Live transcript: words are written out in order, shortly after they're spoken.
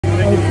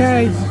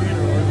Okay,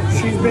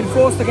 she's been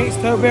forced against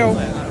her will.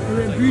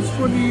 We're in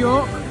beautiful New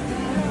York,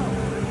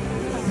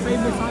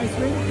 famous ice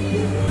rink.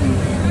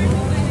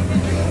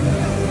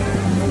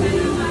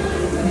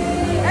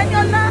 And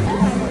you're not.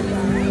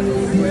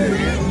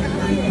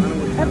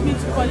 Help me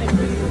to call him.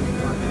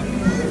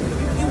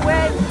 You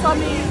wear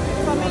Tommy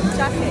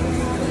jacket.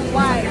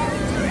 Why?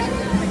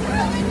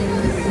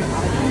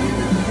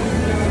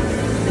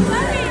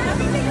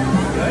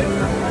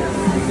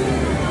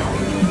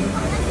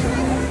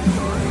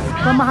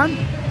 From my hand.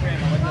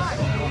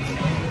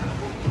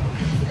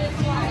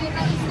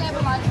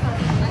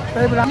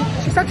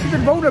 She said she's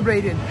been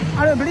rollerblading.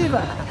 I don't believe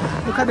her.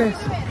 Look at this.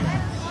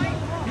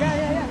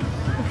 Yeah.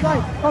 It's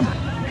right. Come.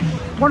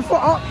 1 foot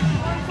up.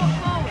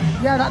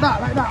 Yeah, like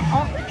that.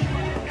 Up.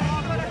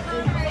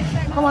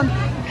 Come on.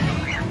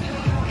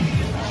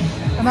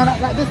 And then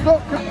like this,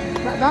 look.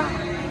 Like that.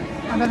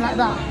 And then like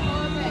that.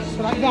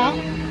 So like that.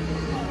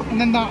 And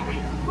then that.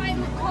 Quite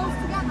close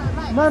together,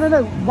 right?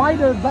 No.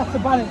 Wider, better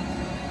balance.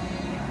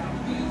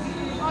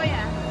 Oh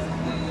yeah.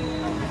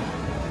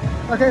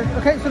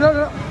 Okay, so no,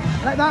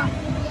 like that.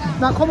 Yeah.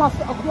 Now come off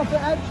the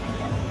edge.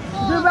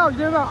 You're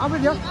doing well, I'm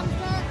with you.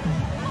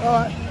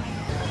 Alright.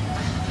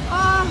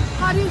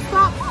 How do you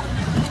stop?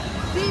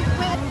 Deep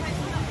with.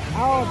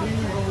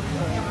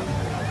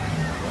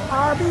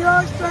 I'll be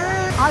your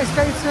strength. Ice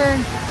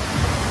skating.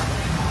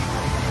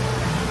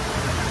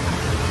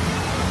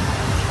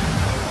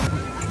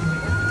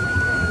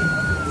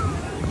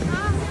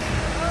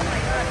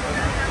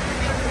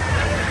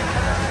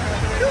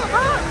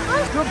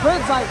 Your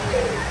bird's like,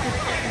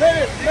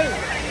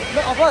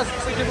 look of us,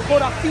 so you can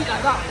record our feet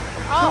like that.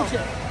 Oh.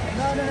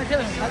 No, get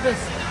it, like this.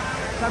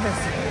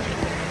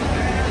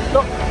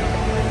 Look.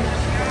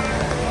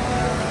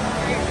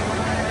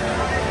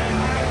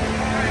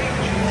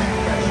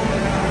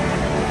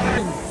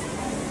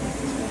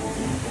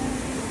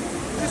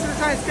 Just gonna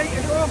try and skate a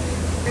little.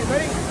 Okay,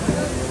 ready?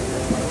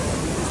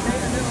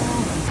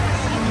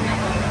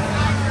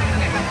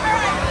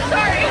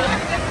 Sorry.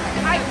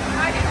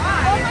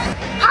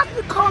 I've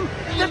become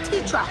the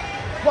teacher.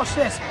 Watch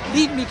this.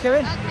 Lead me,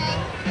 Kiran. Okay.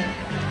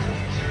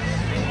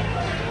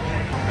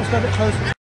 Let's go a bit closer.